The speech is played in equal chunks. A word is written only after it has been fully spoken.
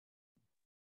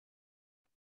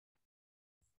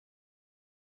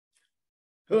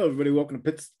Hello, everybody. Welcome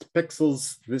to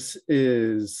Pixels. This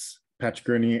is Patrick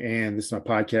Gurney, and this is my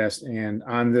podcast. And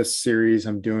on this series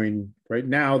I'm doing right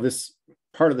now, this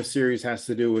part of the series has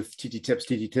to do with TT Tips.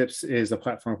 TT Tips is a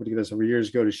platform I put together several years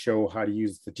ago to show how to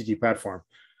use the TT platform.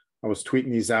 I was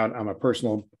tweeting these out on my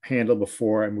personal handle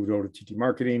before I moved over to TT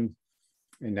Marketing,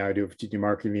 and now I do it for TT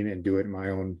Marketing and do it in my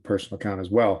own personal account as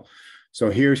well. So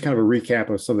here's kind of a recap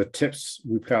of some of the tips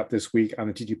we put out this week on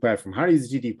the TT platform. How to use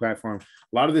the TT platform.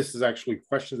 A lot of this is actually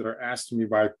questions that are asked to me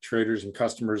by traders and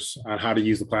customers on how to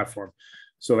use the platform.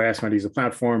 So they ask me how to use the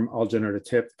platform. I'll generate a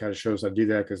tip that kind of shows how to do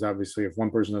that, because obviously if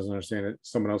one person doesn't understand it,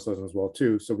 someone else doesn't as well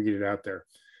too. So we get it out there.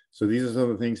 So these are some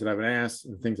of the things that I've been asked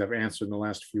and things I've answered in the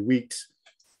last few weeks.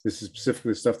 This is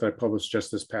specifically stuff that I published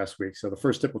just this past week. So the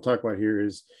first tip we'll talk about here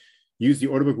is use the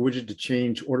order book widget to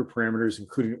change order parameters,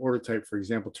 including order type. For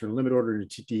example, turn a limit order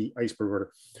into TT iceberg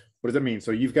order. What does that mean?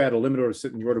 So you've got a limit order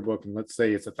sitting in your order book, and let's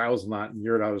say it's 1,000 lot and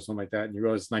you're at or something like that, and you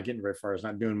realize it's not getting very far, it's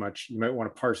not doing much. You might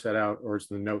want to parse that out, or it's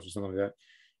in the notes or something like that.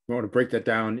 You want to break that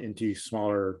down into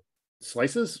smaller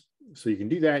slices. So you can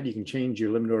do that. You can change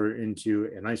your limit order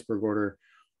into an iceberg order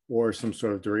or some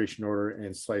sort of duration order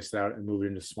and slice it out and move it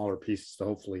into smaller pieces to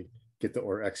hopefully get the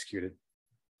order executed.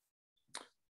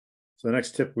 So the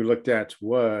next tip we looked at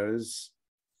was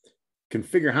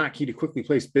configure Hotkey to quickly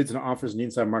place bids and offers in the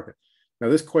inside market. Now,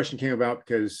 this question came about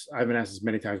because I've been asked this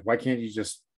many times. Why can't you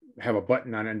just have a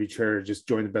button on NBTrader, just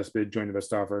join the best bid, join the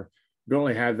best offer? You don't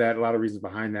really have that. A lot of reasons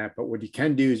behind that. But what you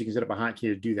can do is you can set up a hotkey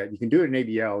to do that. You can do it in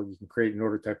ABL. You can create an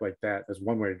order type like that. That's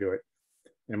one way to do it.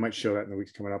 And I might show that in the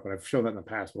weeks coming up. And I've shown that in the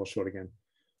past, but I'll show it again.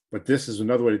 But this is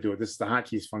another way to do it. This is the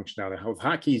hotkeys functionality. With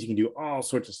hotkeys, you can do all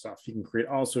sorts of stuff. You can create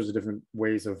all sorts of different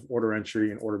ways of order entry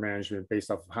and order management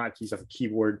based off of hotkeys, off a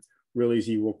keyboard. Real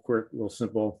easy, real quick, real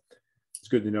simple. It's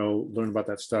good to know, learn about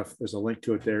that stuff. There's a link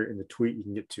to it there in the tweet you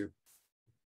can get to.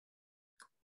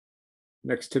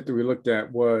 Next tip that we looked at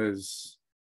was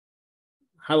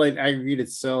highlight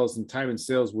aggregated cells and time and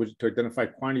sales widget to identify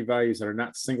quantity values that are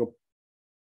not single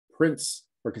prints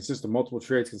or consist of multiple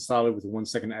trades consolidated with a 1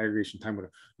 second aggregation time window.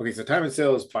 Okay, so time and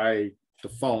sales by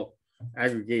default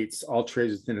aggregates all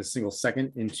trades within a single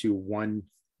second into one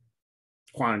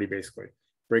quantity, basically.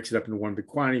 Breaks it up into one big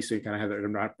quantity, so you kind of have that,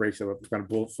 not breaks it up, kind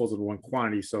of falls into one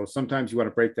quantity. So sometimes you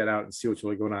want to break that out and see what's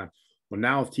really going on. Well,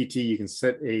 now with TT, you can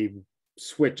set a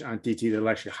switch on TT that'll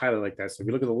actually highlight like that. So if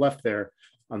you look at the left there,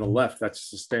 on the left,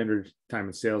 that's the standard time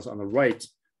and sales. On the right,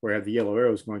 where I have the yellow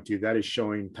arrows going to, that is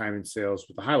showing time and sales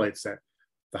with the highlight set.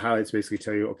 The highlights basically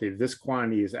tell you, okay, this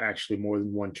quantity is actually more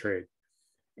than one trade.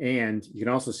 And you can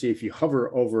also see if you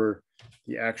hover over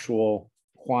the actual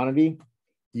quantity,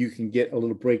 you can get a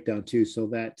little breakdown too. So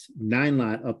that 9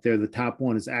 lot up there, the top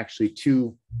one is actually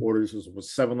 2 orders. It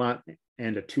was 7 lot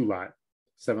and a 2 lot,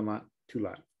 7 lot, 2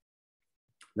 lot.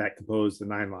 That composed the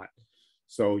 9 lot.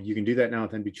 So you can do that now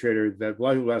with NBTrader. That a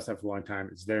lot of people asked that for a long time.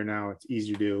 It's there now. It's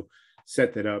easy to do.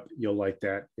 Set that up. You'll like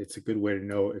that. It's a good way to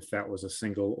know if that was a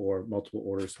single or multiple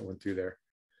orders that went through there.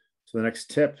 So the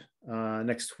next tip,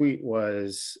 next tweet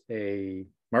was a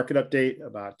market update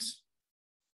about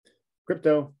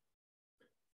crypto.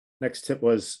 Next tip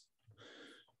was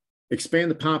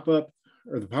expand the pop-up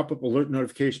or the pop-up alert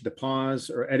notification to pause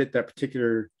or edit that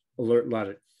particular alert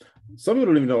logic. Some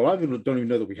people don't even know. A lot of people don't even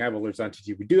know that we have alerts on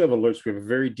TT. We do have alerts. We have a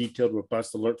very detailed,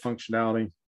 robust alert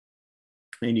functionality.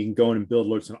 And you can go in and build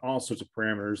alerts on all sorts of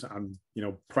parameters on,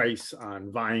 price,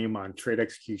 on volume, on trade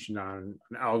execution, on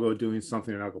an algo doing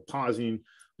something, an algo pausing,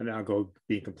 an algo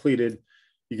being completed.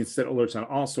 You can set alerts on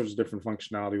all sorts of different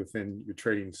functionality within your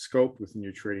trading scope, within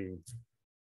your trading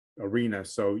arena.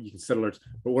 So you can set alerts.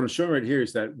 But what I'm showing right here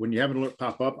is that when you have an alert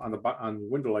pop up on the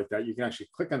window like that, you can actually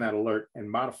click on that alert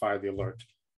and modify the alert.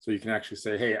 So you can actually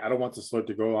say, hey, I don't want this alert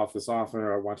to go off this often,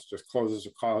 or I want to just close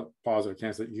this or pause it or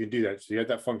cancel it. You can do that. So you have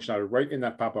that functionality right in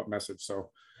that pop-up message. So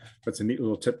that's a neat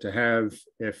little tip to have.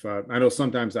 If I know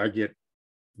sometimes I get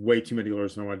way too many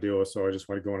alerts I don't want to deal with, so I just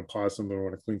want to go in and pause something, I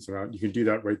want to clean something out. You can do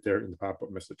that right there in the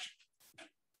pop-up message.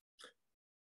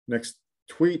 Next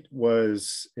tweet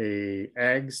was a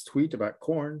ags tweet about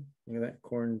corn. Look at that,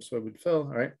 corn, soybean fell. All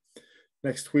right.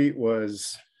 Next tweet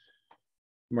was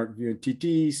market view and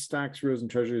TT, stocks, reals, and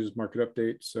treasuries market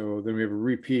update. So then we have a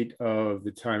repeat of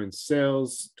the time and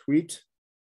sales tweet.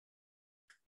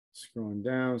 Scrolling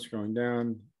down.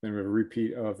 Then we have a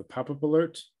repeat of the pop-up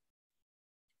alert.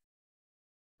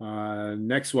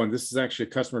 Next one, this is actually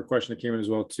a customer question that came in as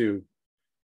well too.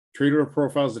 Trade order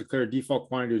profiles that declare default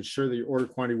quantity to ensure that your order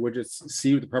quantity widgets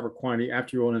see with the proper quantity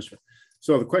after your own instrument.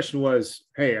 So the question was,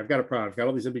 hey, I've got a problem. I've got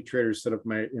all these NBTraders set up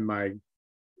in my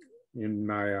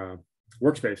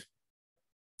workspace.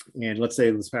 And let's say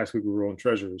this past week we were rolling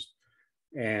treasuries.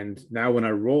 And now when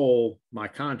I roll my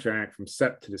contract from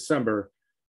Sep to December,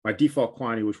 my default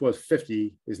quantity, which was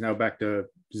 50, is now back to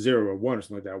 0 or 1 or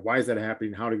something like that. Why is that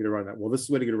happening? How to get around that? Well, this is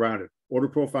the way to get around it. Order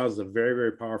profiles is a very,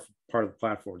 very powerful part of the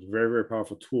platform. It's a very, very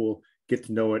powerful tool. Get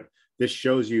to know it. This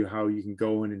shows you how you can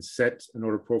go in and set an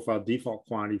order profile default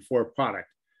quantity for a product.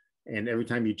 And every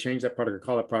time you change that product or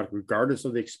call that product, regardless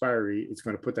of the expiry, it's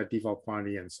going to put that default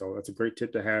quantity in. So that's a great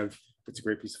tip to have. It's a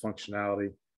great piece of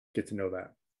functionality. Get to know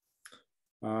that.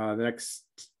 The next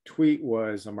tweet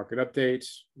was a market update.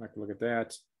 I'm not going to look at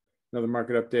that. Another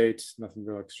market update. Nothing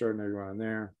real extraordinary on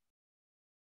there.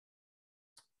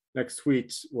 Next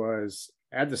tweet was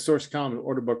add the source column in the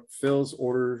order book, fills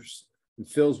orders, and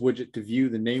fills widget to view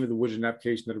the name of the widget and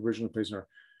application that originally placed an order.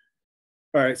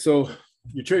 All right, so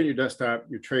you're trading your desktop,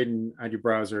 you're trading on your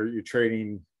browser, you're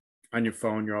trading on your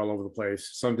phone, you're all over the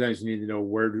place. Sometimes you need to know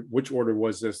which order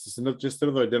was this. This is just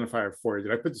another identifier for you.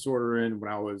 Did I put this order in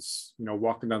when I was,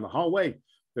 walking down the hallway?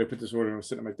 Did I put this order in? I was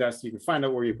sitting at my desk. You can find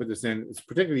out where you put this in. It's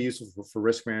particularly useful for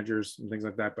risk managers and things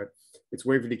like that, but it's a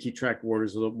way for you to keep track of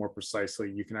orders a little more precisely.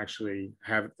 You can actually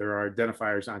there are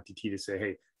identifiers on TT to say,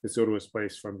 hey, this order was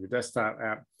placed from your desktop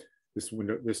app. This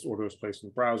order was placed in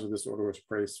the browser. This order was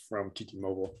placed from TT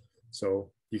Mobile.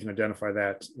 So you can identify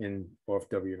that in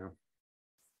OFW now.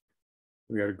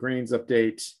 We got a grains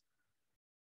update.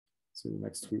 So the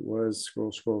next tweet was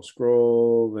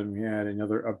scroll. Then we had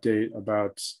another update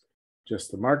about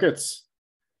just the markets.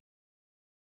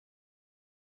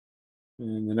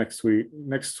 And the next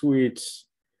tweet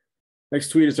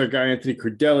is our guy, Anthony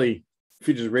Cordelli,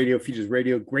 Features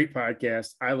Radio, great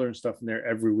podcast. I learn stuff in there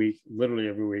every week, literally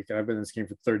every week. And I've been in this game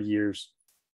for 30 years,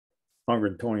 longer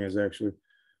than Tony has actually.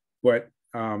 But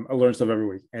I learned stuff every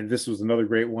week. And this was another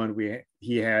great one.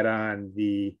 He had on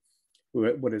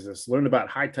what is this? Learn about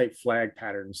high type flag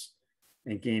patterns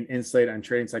and gain insight on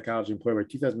trading psychology employed by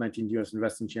 2019 U.S.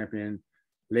 investing champion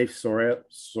Leif Sored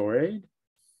in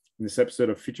this episode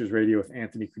of Features Radio with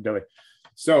Anthony Cordelli.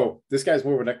 So this guy's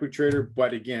more of an equity trader,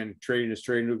 but again, trading is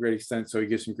trading to a great extent. So he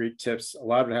gives some great tips. A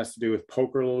lot of it has to do with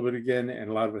poker a little bit again, and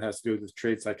a lot of it has to do with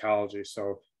trade psychology.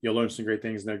 So you'll learn some great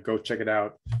things in there. Go check it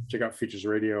out. Check out Features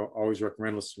Radio. Always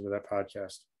recommend listening to that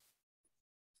podcast.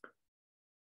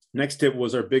 Next tip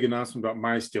was our big announcement about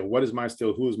MySteel. What is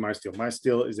MySteel? Who is MySteel?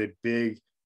 MySteel is a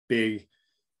big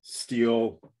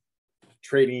steel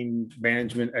trading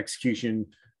management execution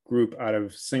group out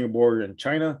of Singapore and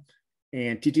China.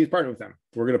 And TT is partnered with them.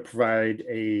 We're going to provide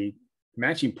a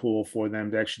matching pool for them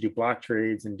to actually do block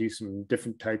trades and do some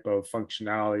different type of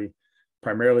functionality.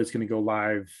 Primarily, it's going to go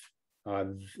live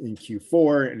in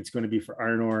Q4, and it's going to be for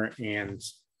iron ore and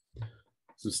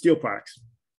some steel products.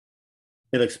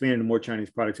 It'll expand into more Chinese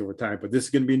products over time, but this is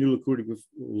going to be a new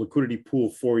liquidity pool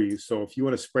for you. So if you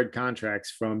want to spread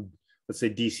contracts from, let's say,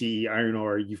 DCE iron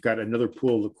ore, you've got another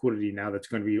pool of liquidity now that's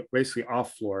going to be basically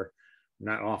off floor.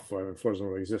 Not off floor, floor doesn't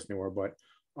really exist anymore, but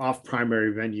off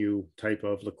primary venue type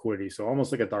of liquidity. So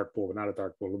almost like a dark pool, but not a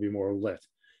dark pool. It'll be more lit.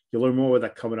 You'll learn more about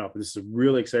that coming up. This is a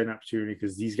really exciting opportunity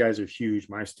because these guys are huge.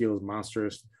 MySteel is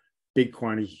monstrous, big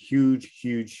quantity,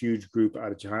 huge group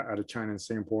out of China and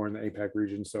Singapore in the APAC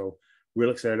region. So real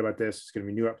excited about this. It's going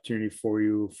to be a new opportunity for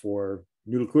you for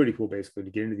new liquidity pool, basically, to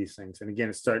get into these things. And again,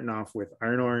 it's starting off with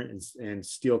iron ore and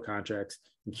steel contracts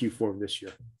in Q4 of this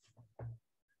year.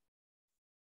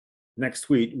 Next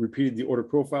tweet, repeated the order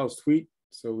profiles tweet.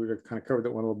 So we're going to kind of cover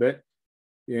that one a little bit.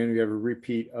 And we have a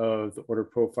repeat of the order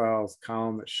profiles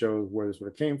column that shows where this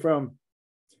order came from.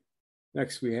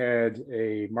 Next, we had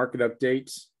a market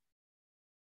update.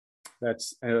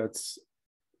 That's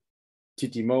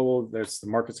TT Mobile. That's the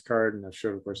markets card. And I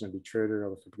showed, of course, NB Trader,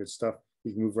 all the good stuff.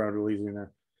 You can move around really easily in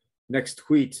there. Next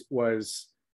tweet was,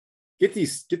 get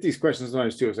these questions on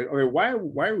us too. It's like, okay,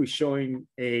 why are we showing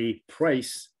a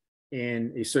price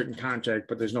in a certain contract,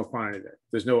 but there's no quantity there?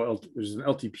 There's an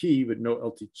LTP, but no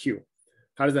LTQ.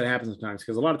 How does that happen sometimes?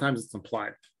 Because a lot of times it's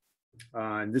implied.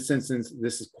 In this instance,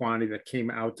 this is quantity that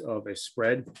came out of a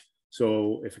spread.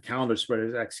 So if a calendar spread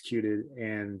is executed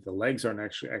and the legs aren't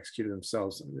actually executed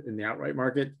themselves in the outright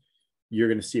market, you're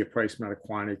going to see a price, not a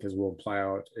quantity, because we'll apply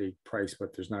out a price,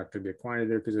 but there's not going to be a quantity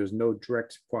there because there's no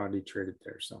direct quantity traded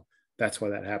there. So that's why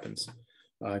that happens.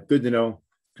 Good to know.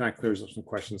 Kind of clears up some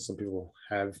questions some people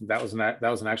have. That was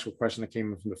an actual question that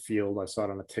came in from the field. I saw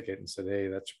it on a ticket and said, hey,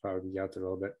 that should probably be out there a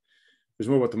little bit. There's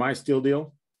more about the MySteel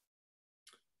deal.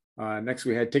 Next,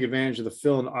 we had take advantage of the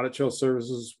Fill and Audit Trail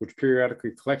services, which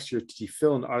periodically collects your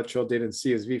Fill and Audit Trail data in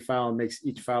CSV file and makes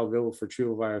each file available for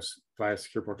retrieval via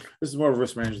secure port. This is more of a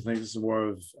risk management thing. This is more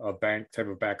of a bank type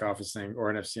of back office thing, or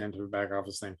an FCN type of back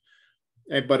office thing.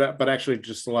 But actually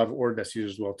just a lot of order desk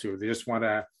users as well too. They just want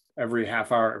to, every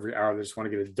half hour, every hour, they just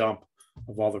want to get a dump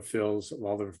of all their fills, of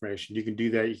all the information. You can do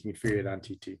that. You can configure it on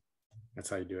TT. That's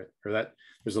how you do it. Or that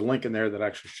there's a link in there that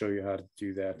actually show you how to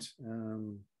do that. So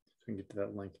I can get to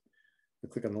that link. I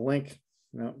click on the link.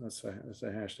 No, that's a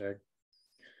hashtag.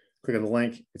 Click on the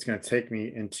link. It's going to take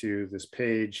me into this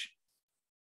page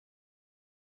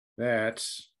that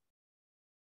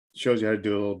shows you how to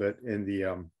do a little bit in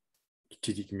the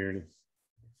TT community.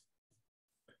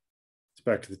 It's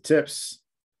back to the tips.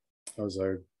 That was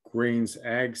our grains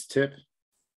ags tip.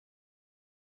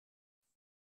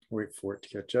 Wait for it to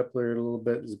catch up there a little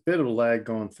bit. There's a bit of a lag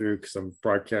going through because I'm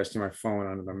broadcasting my phone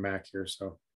onto my Mac here.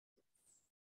 So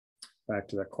back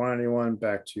to that quantity one,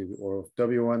 back to the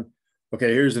OFW one.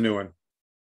 Okay, here's the new one.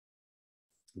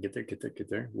 Get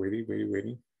there.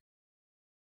 Waiting.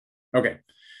 Okay.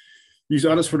 Use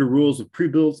Autospreader rules with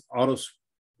pre-built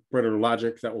Autospreader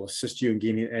logic that will assist you in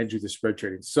gaining an edge with the spread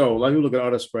trading. So a lot of people look at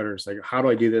Autospreaders like, how do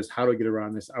I do this? How do I get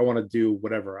around this? I want to do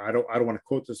whatever. I don't want to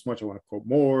quote this much. I want to quote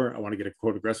more. I want to get a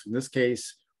quote aggressive in this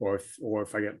case, or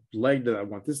if I get legged, I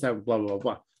want this to happen, blah, blah,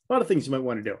 blah. A lot of things you might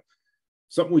want to do.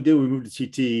 Something we did, we moved to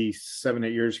TT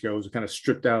 7-8 years ago, was we kind of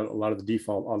stripped out a lot of the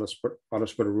default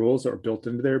Autospreader rules that were built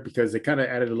into there because they kind of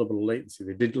added a little bit of latency.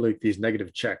 They did like these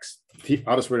negative checks.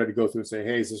 Autospreader had to go through and say,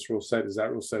 hey, is this rule set? Is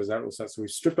that rule set? Is that rule set? So we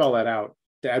stripped all that out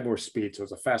to add more speed. So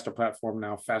it's a faster platform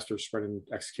now, faster spreading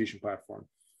execution platform.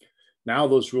 Now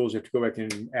those rules, you have to go back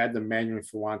and add them manually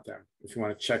if you want them. If you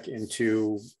want to check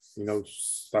into,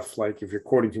 stuff like if you're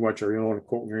quoting too much or you don't want to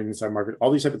quote when you're in the inside market,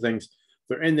 all these type of things,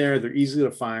 they're in there. They're easy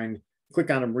to find. Click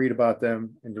on them, read about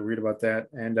them, and to read about that.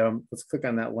 And let's click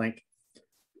on that link.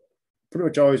 Pretty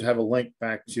much always have a link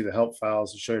back to the help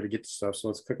files to show you to get to stuff. So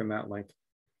let's click on that link.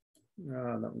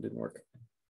 That one didn't work.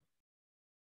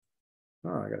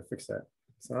 Oh, I got to fix that.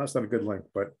 So that's not a good link,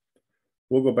 but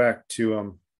we'll go back to, let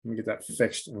me get that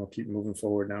fixed and we'll keep moving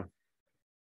forward now.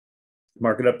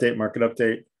 Market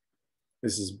update.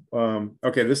 This is,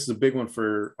 okay, this is a big one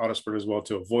for Autospreader as well,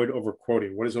 to avoid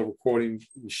overquoting. What is overquoting?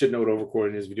 You should know what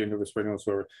overquoting is if you're doing overspreading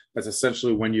whatsoever. That's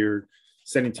essentially when you're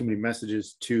sending too many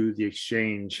messages to the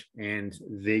exchange and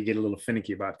they get a little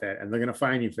finicky about that and they're going to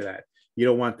fine you for that. You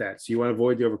don't want that. So you want to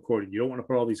avoid the overquoting. You don't want to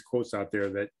put all these quotes out there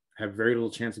that have very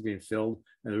little chance of being filled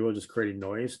and they're really just creating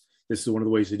noise. This is one of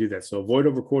the ways to do that. So avoid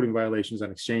overquoting violations on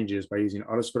exchanges by using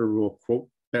Autospreader Rule, quote,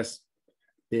 best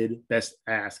bid, best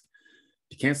ask,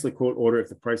 to cancel a quote order if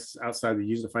the price is outside the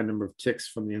user-defined number of ticks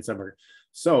from the inside market.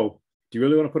 So do you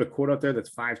really want to put a quote out there that's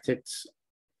 5 ticks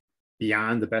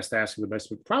beyond the best ask of the best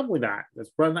bid? Probably not.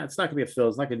 It's not going to be a fill.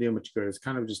 It's not going to do much good. It's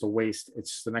kind of just a waste.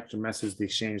 It's just an extra message the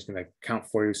exchange is going to count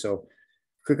for you. So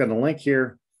click on the link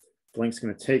here. The link's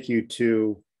going to take you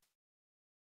to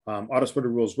Autospreader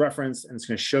Rules reference, and it's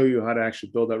going to show you how to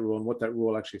actually build that rule and what that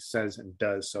rule actually says and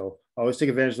does. So always take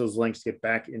advantage of those links to get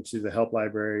back into the help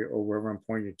library or wherever I'm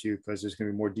pointing you to, because there's going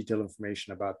to be more detailed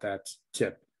information about that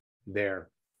tip there.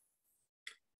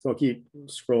 So I'll keep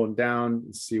scrolling down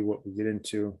and see what we get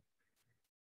into.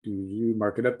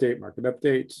 Market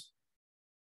update.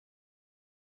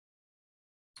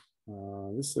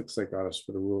 This looks like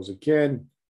Autospreader Rules again.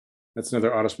 That's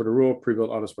another Autospreader rule.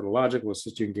 Pre-built Autospreader logic will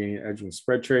assist you in gaining edge when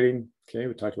spread trading. Okay,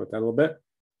 we talked about that a little bit.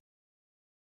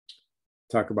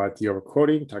 Talk about the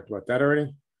overquoting. Talked about that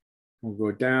already. We'll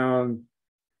go down.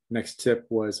 Next tip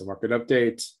was a market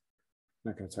update.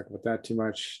 Not going to talk about that too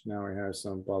much. Now we have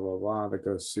some blah, blah, blah that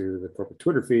goes to the corporate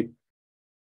Twitter feed.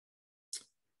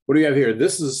 What do you have here?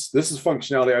 This is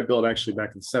functionality I built actually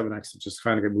back in 7X. It just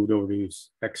kind of got moved over to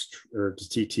X or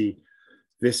to TT.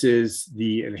 This is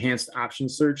the enhanced option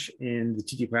search in the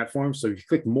TT platform. So if you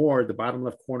click more, the bottom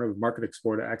left corner of Market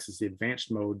Explorer access the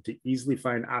advanced mode to easily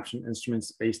find option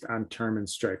instruments based on term and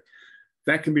strike.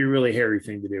 That can be a really hairy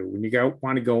thing to do. When you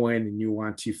want to go in and you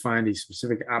want to find a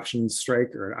specific option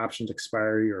strike or an options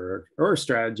expiry or a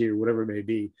strategy or whatever it may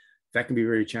be, that can be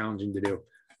very challenging to do.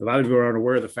 A lot of people are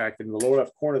unaware of the fact that in the lower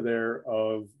left corner there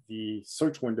of the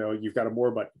search window, you've got a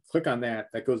more button. Click on that.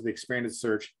 That goes to the expanded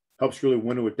search. Helps really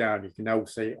winnow it down. You can now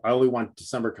say, I only want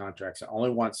December contracts. I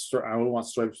only want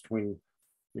strikes between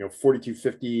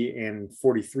 42.50 and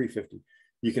 43.50.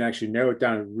 You can actually narrow it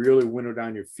down and really winnow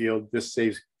down your field. This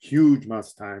saves huge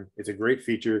amounts of time. It's a great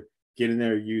feature. Get in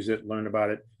there, use it, learn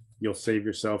about it. You'll save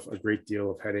yourself a great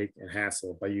deal of headache and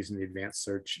hassle by using the advanced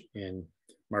search in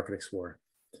Market Explorer.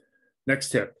 Next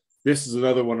tip. This is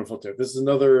another wonderful tip. This is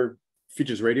another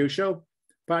Features Radio Show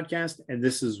podcast, and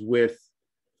this is with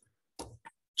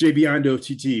Jay Biondo of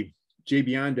TT. Jay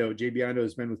Biondo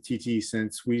has been with TT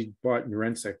since we bought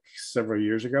Neurensec several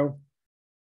years ago.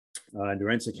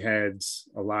 Forensic had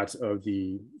a lot of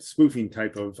the spoofing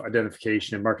type of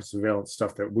identification and market surveillance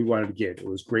stuff that we wanted to get. It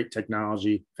was great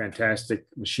technology, fantastic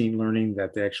machine learning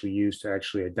that they actually used to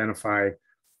actually identify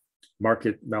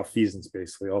market malfeasance,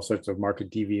 basically all sorts of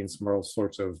market deviance, all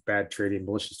sorts of bad trading,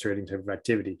 malicious trading type of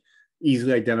activity,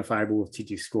 easily identifiable with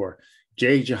TT Score.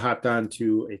 Jay hopped on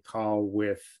to a call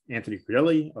with Anthony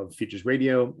Credelli of Futures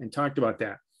Radio and talked about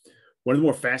that. One of the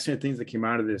more fascinating things that came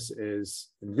out of this is,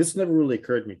 and this never really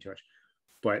occurred to me too much,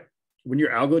 but when you're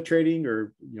algo trading,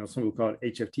 or some people call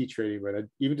it HFT trading, but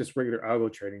even just regular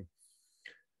algo trading,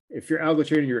 if you're algo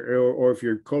trading or if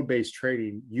you're code-based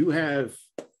trading, you have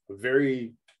a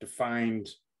very defined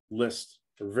list,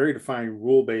 a very defined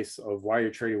rule base of why you're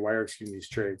trading, why you're executing these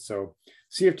trades. So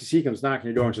CFTC comes knocking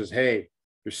your door and says, hey,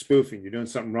 you're spoofing, you're doing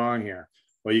something wrong here.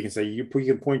 Well, you can say, you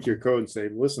can point to your code and say,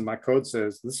 listen, my code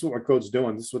says, this is what my code's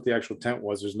doing. This is what the actual intent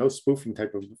was. There's no spoofing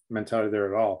type of mentality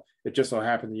there at all. It just so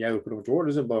happened that, yeah, we put a bunch of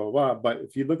orders in, blah, blah, blah. But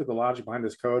if you look at the logic behind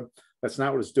this code, that's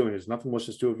not what it's doing. There's nothing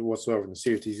malicious to it whatsoever. And the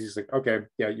CFTC is like, okay,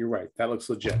 yeah, you're right. That looks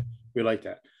legit. We like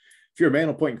that. If you're a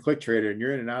manual point and click trader and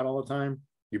you're in and out all the time,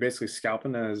 you're basically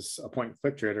scalping as a point and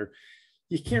click trader,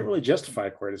 you can't really justify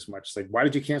quite as much. It's like, why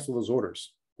did you cancel those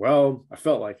orders? Well, I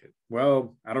felt like it.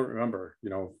 Well, I don't remember.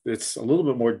 It's a little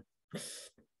bit more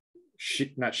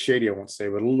not shady, I won't say,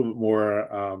 but a little bit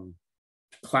more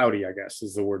cloudy, I guess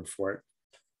is the word for it,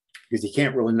 because you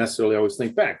can't really necessarily always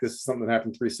think back. This is something that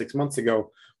happened 3-6 months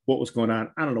ago. What was going on?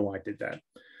 I don't know why I did that.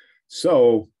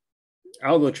 So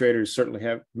algo traders certainly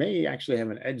may actually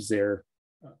have an edge there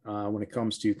when it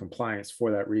comes to compliance for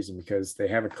that reason, because they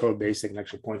have a code base they can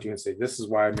actually point to and say, this is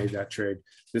why I made that trade.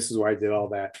 This is why I did all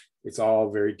that. It's all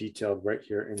very detailed right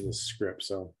here in the script.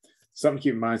 So something to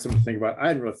keep in mind, something to think about. I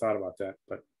hadn't really thought about that,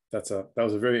 but that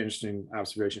was a very interesting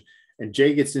observation. And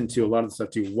Jay gets into a lot of the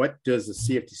stuff too. What does the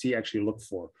CFTC actually look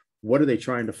for? What are they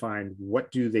trying to find?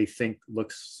 What do they think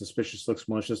looks suspicious, looks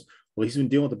malicious? Well, he's been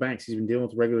dealing with the banks. He's been dealing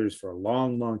with the regulators for a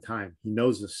long, long time. He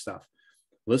knows this stuff.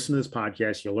 Listen to this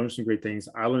podcast. You'll learn some great things.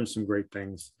 I learned some great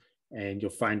things, and you'll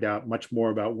find out much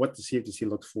more about what the CFTC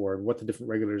looks for and what the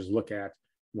different regulators look at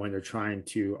when they're trying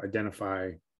to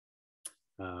identify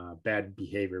bad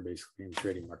behavior, basically, in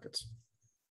trading markets.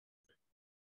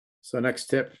 So next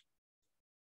tip,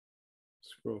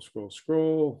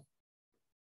 scroll.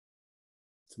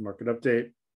 It's a market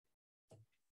update.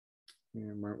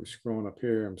 And aren't we scrolling up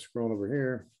here? I'm scrolling over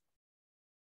here.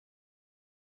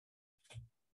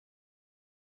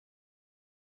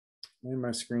 And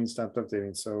my screen stopped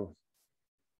updating. So,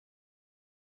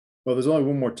 well, there's only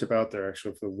one more tip out there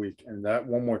actually for the week. And that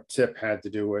one more tip had to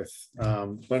do with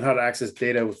learn how to access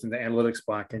data within the analytics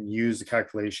block and use the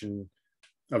calculation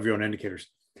of your own indicators.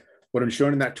 What I'm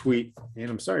showing in that tweet, and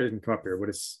I'm sorry it didn't come up here, but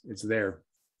it's there.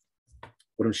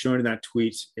 What I'm showing in that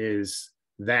tweet is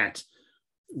that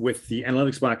with the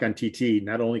analytics block on TT,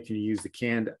 not only can you use the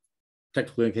canned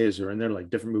technical indicators that are in there,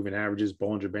 like different moving averages,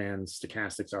 Bollinger Bands,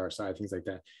 stochastics, RSI, things like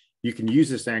that. You can use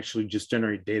this to actually just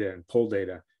generate data and pull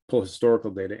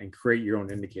historical data and create your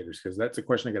own indicators, because that's a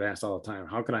question I get asked all the time.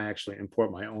 How can I actually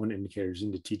import my own indicators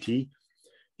into TT?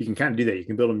 You can kind of do that. You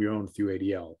can build them your own through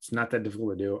ADL. It's not that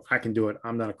difficult to do. I can do it.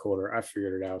 I'm not a coder. I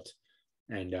figured it out.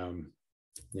 And,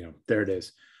 there it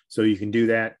is. So you can do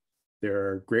that. There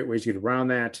are great ways to get around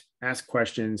that. Ask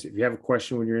questions. If you have a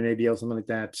question when you're in ADL, something like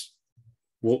that,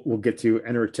 we'll get to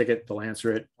enter a ticket. They'll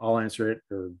answer it. I'll answer it,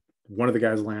 or one of the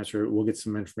guys will answer it. We'll get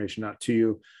some information out to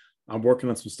you. I'm working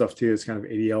on some stuff too. It's kind of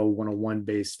ADL 101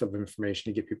 based stuff of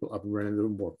information to get people up and running a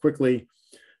little more quickly.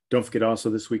 Don't forget also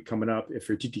this week coming up, if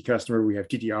you're a TT customer, we have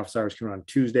TT office hours coming on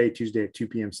Tuesday at 2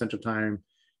 p.m. Central Time.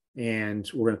 And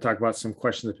we're going to talk about some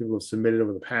questions that people have submitted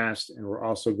over the past. And we're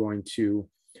also going to,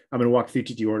 I'm going to walk through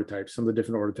TT order types, some of the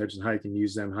different order types and how you can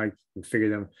use them, how you can configure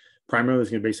them. Primarily,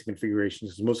 it's going to be basic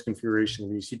configurations, because most configurations,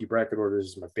 when you see TT bracket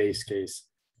orders, is my base case.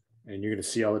 And you're going to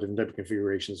see all the different type of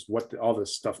configurations, what all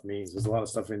this stuff means. There's a lot of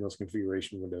stuff in those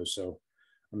configuration windows. So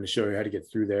I'm going to show you how to get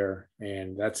through there.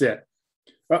 And that's it.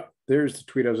 Oh, there's the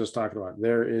tweet I was just talking about.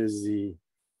 There is the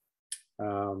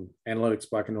analytics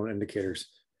block and known indicators.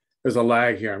 There's a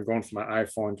lag here. I'm going from my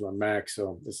iPhone to my Mac,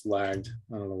 so it's lagged.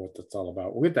 I don't know what that's all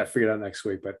about. We'll get that figured out next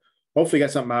week, but hopefully you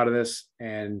got something out of this.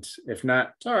 And if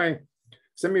not, it's all right.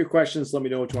 Send me your questions. Let me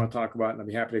know what you want to talk about, and I'll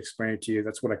be happy to explain it to you.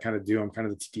 That's what I kind of do. I'm kind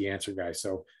of the TT answer guy.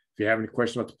 So if you have any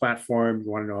questions about the platform, you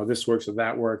want to know how this works or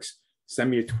that works, send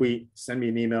me a tweet, send me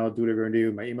an email, do whatever you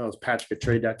do. My email is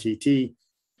patrick@trade.tt.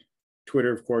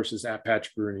 Twitter, of course, is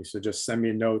 @PatrickRooney. So just send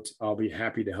me a note. I'll be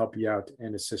happy to help you out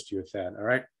and assist you with that. All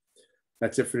right.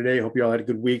 That's it for today. Hope you all had a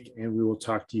good week, and we will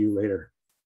talk to you later.